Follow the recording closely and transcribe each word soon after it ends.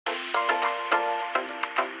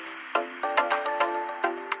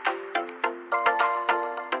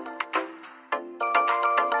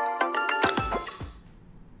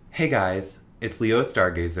Hey guys, it's Leo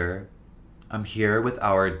Stargazer. I'm here with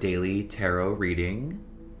our daily tarot reading.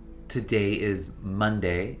 Today is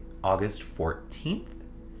Monday, August 14th,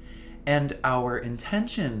 and our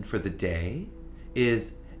intention for the day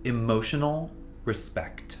is emotional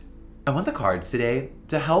respect. I want the cards today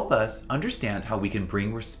to help us understand how we can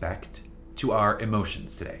bring respect to our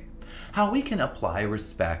emotions today, how we can apply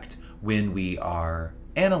respect when we are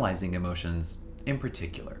analyzing emotions in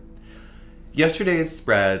particular. Yesterday's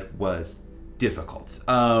spread was difficult.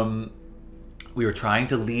 We were trying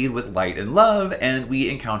to lead with light and love, and we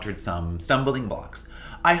encountered some stumbling blocks.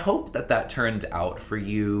 I hope that turned out for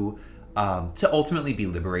you to ultimately be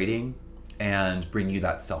liberating and bring you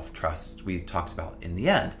that self-trust we talked about in the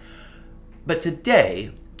end. But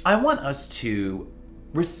today, I want us to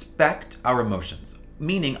respect our emotions.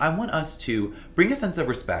 Meaning, I want us to bring a sense of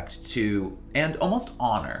respect to, and almost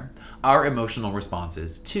honor, our emotional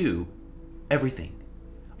responses to everything.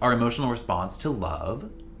 Our emotional response to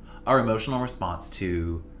love, our emotional response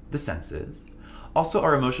to the senses, also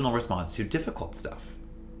our emotional response to difficult stuff.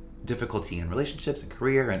 Difficulty in relationships and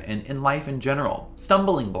career and in life in general.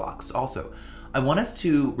 Stumbling blocks also. I want us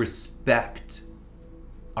to respect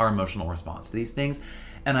our emotional response to these things,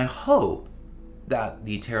 and I hope that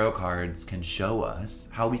the tarot cards can show us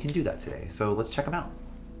how we can do that today. So let's check them out.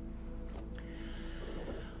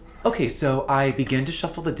 Okay, so I begin to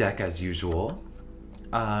shuffle the deck as usual.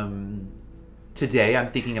 Today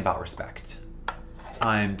I'm thinking about respect.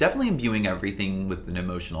 I'm definitely imbuing everything with an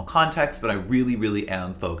emotional context, but I really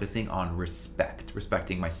am focusing on respect.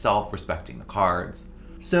 Respecting myself, respecting the cards.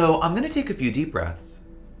 So I'm gonna take a few deep breaths,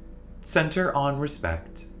 center on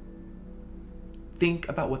respect, think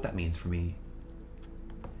about what that means for me,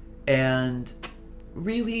 and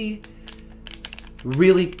really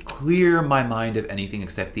clear my mind of anything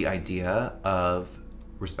except the idea of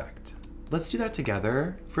respect. Let's do that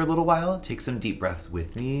together for a little while. Take some deep breaths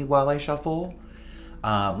with me while I shuffle.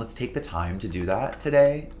 Let's take the time to do that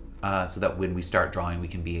today so that when we start drawing, we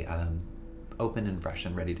can be open and fresh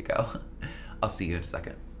and ready to go. I'll see you in a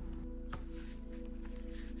second.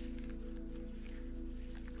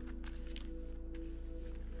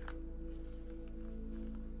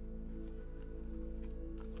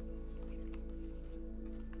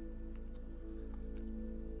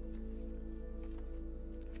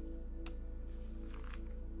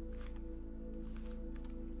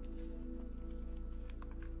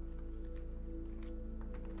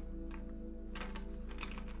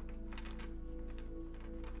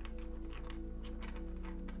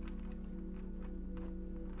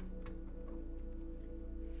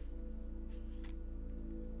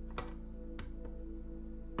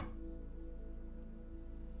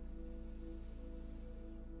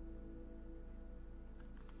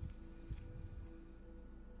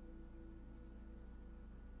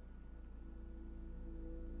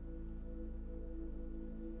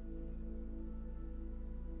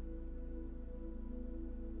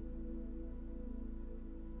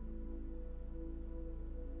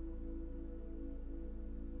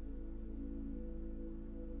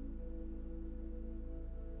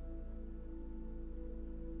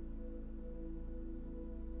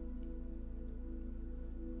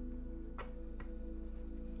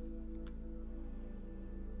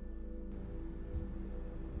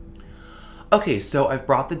 Okay, so I've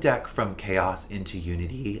brought the deck from chaos into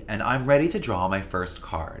unity, and I'm ready to draw my first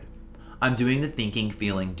card. I'm doing the thinking,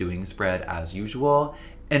 feeling, doing spread as usual,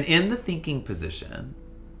 and in the thinking position,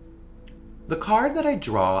 the card that I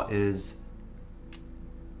draw is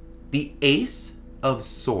the Ace of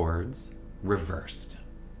Swords reversed.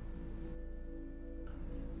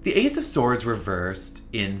 The Ace of Swords reversed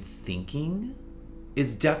in thinking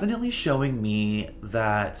is definitely showing me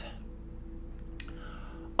that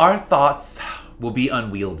our thoughts will be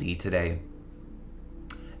unwieldy today.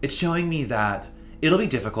 It's showing me that it'll be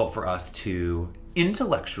difficult for us to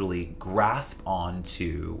intellectually grasp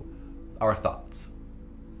onto our thoughts.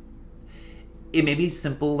 It may be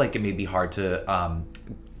simple, like it may be hard to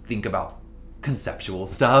think about conceptual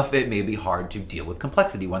stuff. It may be hard to deal with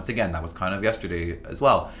complexity. Once again, that was kind of yesterday as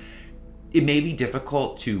well. It may be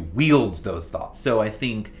difficult to wield those thoughts. So I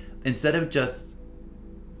think instead of just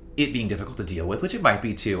it being difficult to deal with, which it might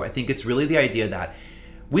be too, I think it's really the idea that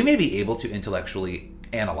we may be able to intellectually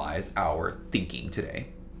analyze our thinking today,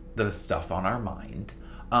 the stuff on our mind,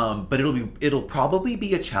 but it'll probably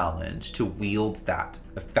be a challenge to wield that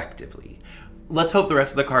effectively. Let's hope the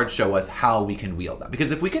rest of the cards show us how we can wield that,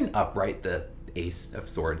 because if we can upright the Ace of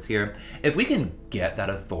Swords here, if we can get that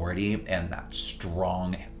authority and that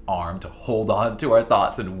strong arm to hold on to our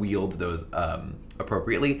thoughts and wield those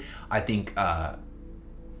appropriately, I think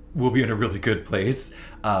we'll be in a really good place.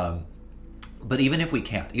 But even if we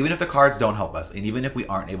can't, even if the cards don't help us, and even if we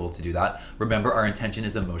aren't able to do that, remember our intention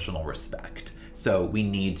is emotional respect. So we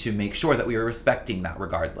need to make sure that we are respecting that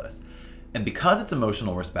regardless. And because it's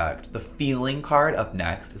emotional respect, the feeling card up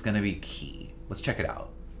next is going to be key. Let's check it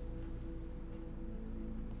out.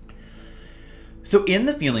 So in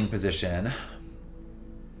the feeling position,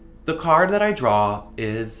 the card that I draw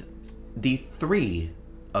is the Three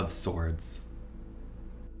of Swords.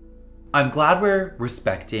 I'm glad we're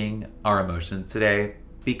respecting our emotions today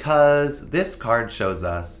because this card shows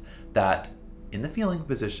us that in the feeling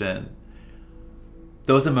position,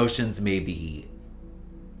 those emotions may be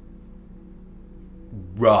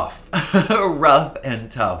rough, rough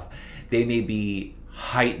and tough. They may be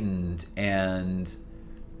heightened and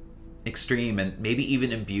extreme and maybe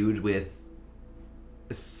even imbued with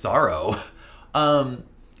sorrow.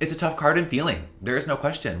 It's a tough card in feeling. There is no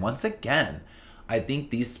question. Once again, I think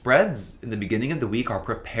these spreads in the beginning of the week are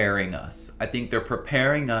preparing us. I think they're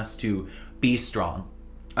preparing us to be strong.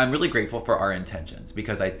 I'm really grateful for our intentions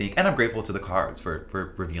because I think, and I'm grateful to the cards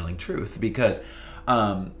for revealing truth because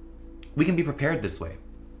we can be prepared this way.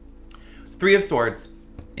 Three of Swords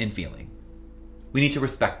in feeling. We need to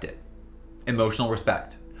respect it. Emotional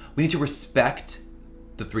respect. We need to respect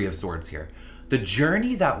the Three of Swords here. The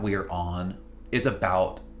journey that we're on is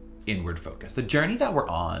about inward focus. The journey that we're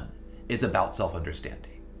on is about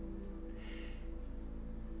self-understanding.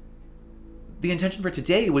 The intention for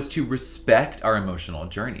today was to respect our emotional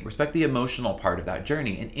journey, respect the emotional part of that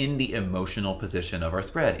journey. And in the emotional position of our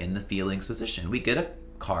spread, in the feelings position, we get a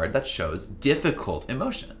card that shows difficult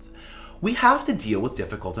emotions. We have to deal with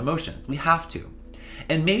difficult emotions. We have to.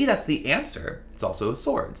 And maybe that's the answer, it's also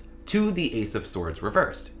Swords, to the Ace of Swords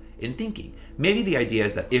reversed in thinking. Maybe the idea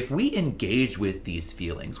is that if we engage with these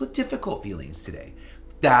feelings, with difficult feelings today,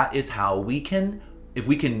 that is how we can, if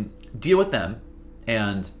we can deal with them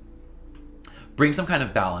and bring some kind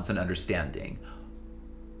of balance and understanding,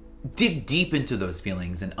 dig deep into those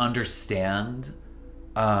feelings and understand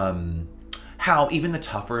how even the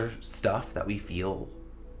tougher stuff that we feel,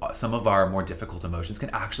 some of our more difficult emotions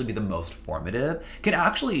can actually be the most formative, can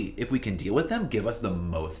actually, if we can deal with them, give us the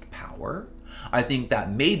most power. I think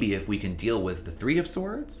that maybe if we can deal with the Three of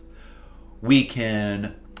Swords, we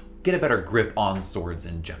can get a better grip on swords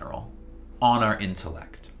in general, on our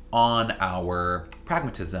intellect, on our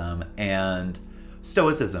pragmatism and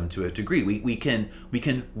stoicism to a degree. We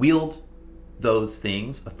can wield those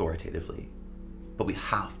things authoritatively, but we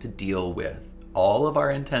have to deal with all of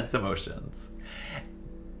our intense emotions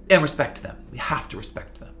and respect them. We have to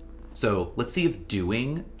respect them. So let's see if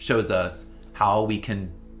doing shows us how we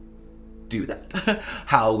can do that,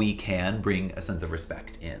 how we can bring a sense of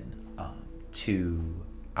respect in to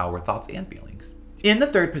our thoughts and feelings. In the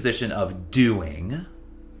third position of doing,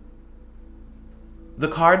 the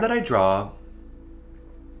card that I draw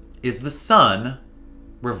is the Sun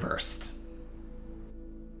reversed.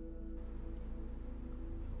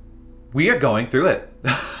 We are going through it.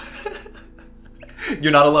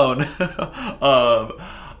 You're not alone.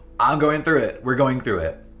 I'm going through it. We're going through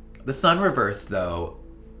it. The Sun reversed, though,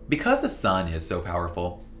 because the Sun is so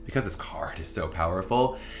powerful, because this card is so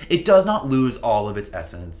powerful, it does not lose all of its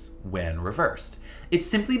essence when reversed. It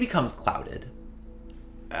simply becomes clouded.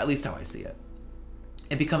 At least how I see it.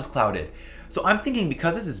 It becomes clouded. So I'm thinking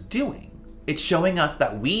because this is doing, it's showing us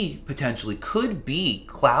that we potentially could be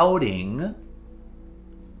clouding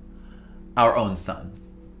our own sun.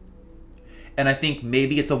 And I think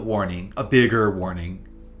maybe it's a warning, a bigger warning,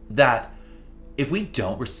 that if we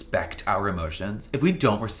don't respect our emotions, if we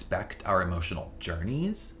don't respect our emotional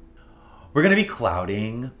journeys, we're going to be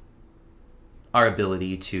clouding our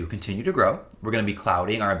ability to continue to grow. We're going to be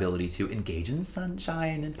clouding our ability to engage in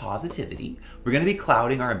sunshine and positivity. We're going to be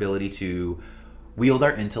clouding our ability to wield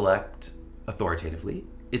our intellect authoritatively.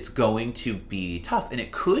 It's going to be tough. And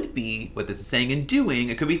it could be what this is saying in doing.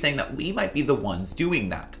 It could be saying that we might be the ones doing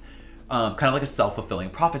that. Kind of like a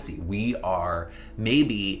self-fulfilling prophecy. We are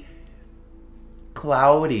maybe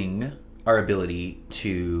clouding our ability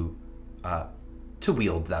to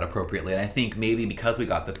wield that appropriately. And I think maybe because we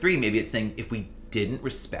got the 3, maybe it's saying if we didn't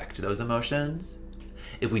respect those emotions,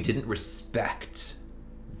 if we didn't respect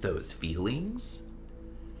those feelings,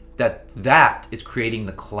 that is creating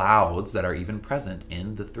the clouds that are even present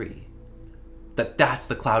in the 3. That's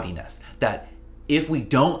the cloudiness. That if we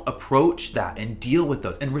don't approach that and deal with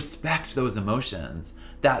those and respect those emotions,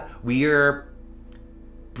 that we're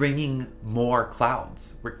bringing more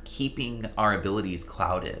clouds. We're keeping our abilities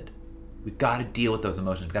clouded. We've got to deal with those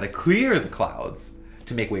emotions. We've got to clear the clouds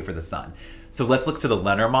to make way for the sun. So let's look to the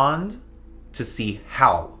Lenormand to see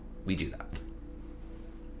how we do that.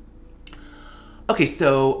 Okay,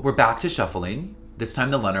 so we're back to shuffling. This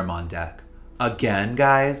time the Lenormand deck. Again,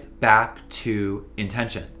 guys, back to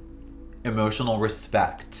intention. Emotional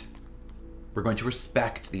respect. We're going to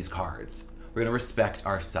respect these cards. We're going to respect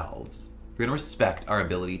ourselves. We're going to respect our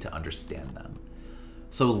ability to understand them.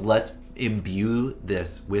 So let's imbue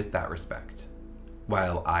this with that respect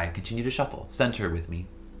while I continue to shuffle. Center with me.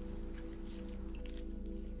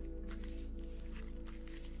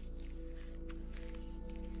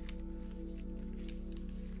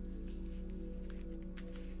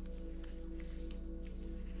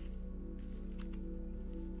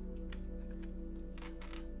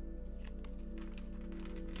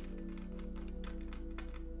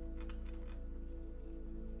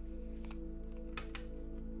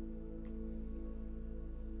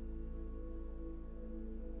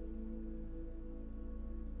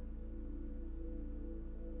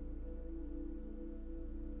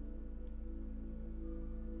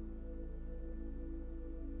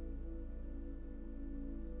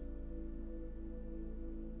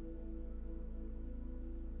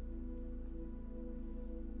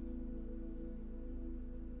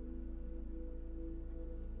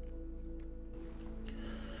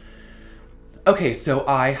 Okay, so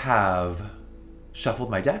I have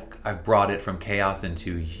shuffled my deck. I've brought it from chaos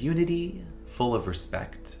into unity, full of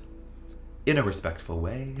respect, in a respectful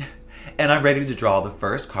way. And I'm ready to draw the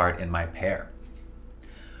first card in my pair.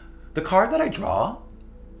 The card that I draw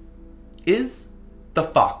is the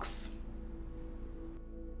Fox.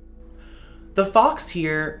 The Fox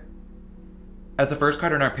here, as the first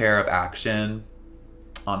card in our pair of action,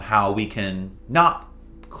 on how we can not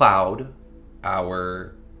cloud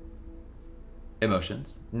our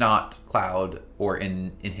emotions, not cloud or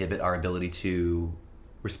inhibit our ability to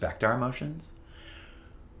respect our emotions.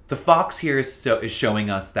 The Fox here is showing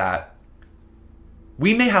us that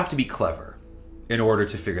we may have to be clever in order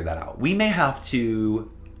to figure that out. We may have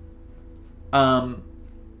to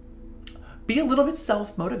be a little bit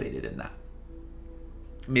self-motivated in that.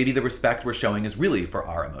 Maybe the respect we're showing is really for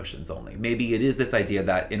our emotions only. Maybe it is this idea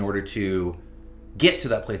that in order to get to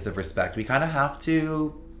that place of respect, we kind of have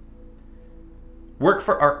to work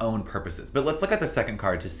for our own purposes. But let's look at the second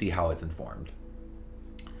card to see how it's informed.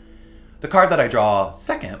 The card that I draw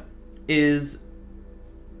second is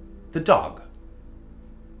the dog.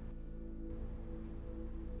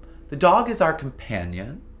 The dog is our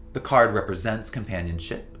companion. The card represents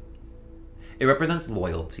companionship. It represents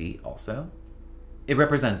loyalty also. It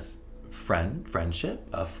represents friendship,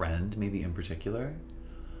 a friend maybe in particular.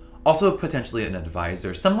 Also potentially an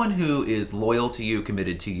advisor, someone who is loyal to you,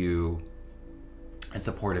 committed to you, and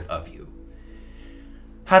supportive of you.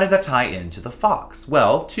 How does that tie into the Fox?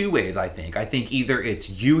 Well, two ways, I think. I think either it's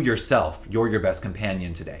you yourself, you're your best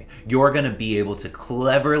companion today. You're gonna be able to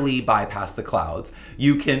cleverly bypass the clouds.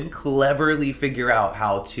 You can cleverly figure out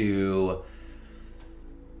how to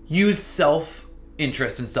use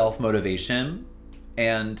self-interest and self-motivation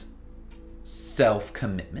and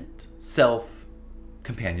self-commitment,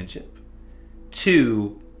 self-companionship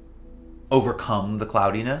to overcome the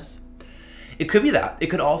cloudiness. It could be that. It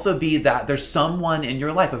could also be that there's someone in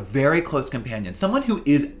your life, a very close companion, someone who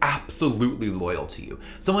is absolutely loyal to you,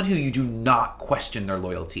 someone who you do not question their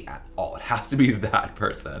loyalty at all. It has to be that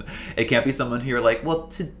person. It can't be someone who you're like, well,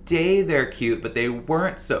 today they're cute, but they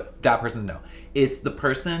weren't so. That person's no. It's the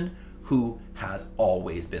person who has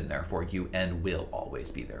always been there for you and will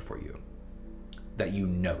always be there for you. That you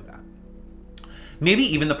know that. Maybe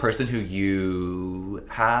even the person who you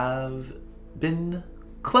have been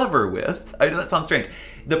clever with. I know that sounds strange.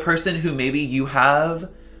 The person who maybe you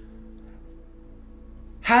have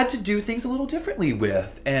had to do things a little differently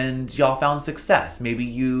with and y'all found success. Maybe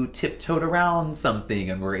you tiptoed around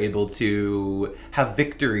something and were able to have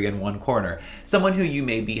victory in one corner. Someone who you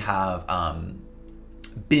maybe have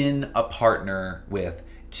been a partner with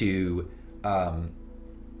to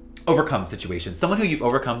overcome situations. Someone who you've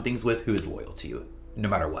overcome things with who is loyal to you no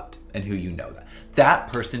matter what, and who you know that.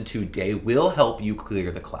 That person today will help you clear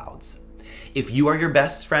the clouds. If you are your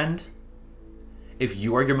best friend, if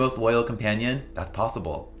you are your most loyal companion, that's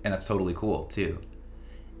possible, and that's totally cool too.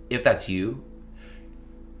 If that's you,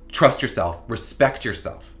 trust yourself, respect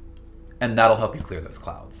yourself, and that'll help you clear those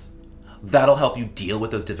clouds. That'll help you deal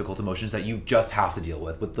with those difficult emotions that you just have to deal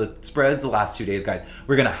with. With the spreads the last 2 days, guys,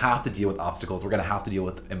 we're gonna have to deal with obstacles. We're gonna have to deal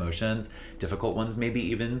with emotions, difficult ones maybe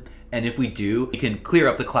even. And if we do, we can clear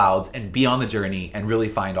up the clouds and be on the journey and really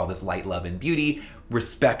find all this light, love, and beauty,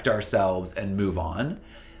 respect ourselves, and move on.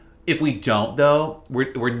 If we don't, though,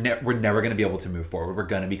 we're never gonna be able to move forward. We're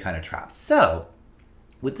gonna be kind of trapped. So,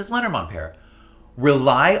 with this Lenormand pair,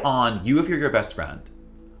 rely on you if you're your best friend,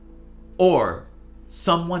 or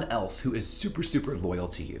someone else who is super, super loyal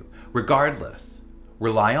to you. Regardless,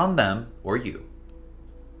 rely on them or you.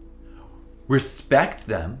 Respect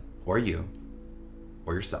them or you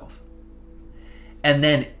or yourself. And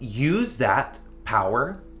then use that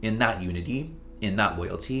power in that unity, in that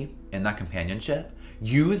loyalty, in that companionship.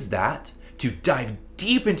 Use that to dive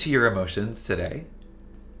deep into your emotions today.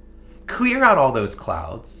 Clear out all those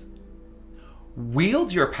clouds.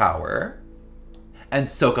 Wield your power and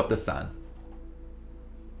soak up the sun.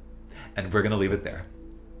 And we're going to leave it there.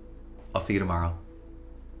 I'll see you tomorrow.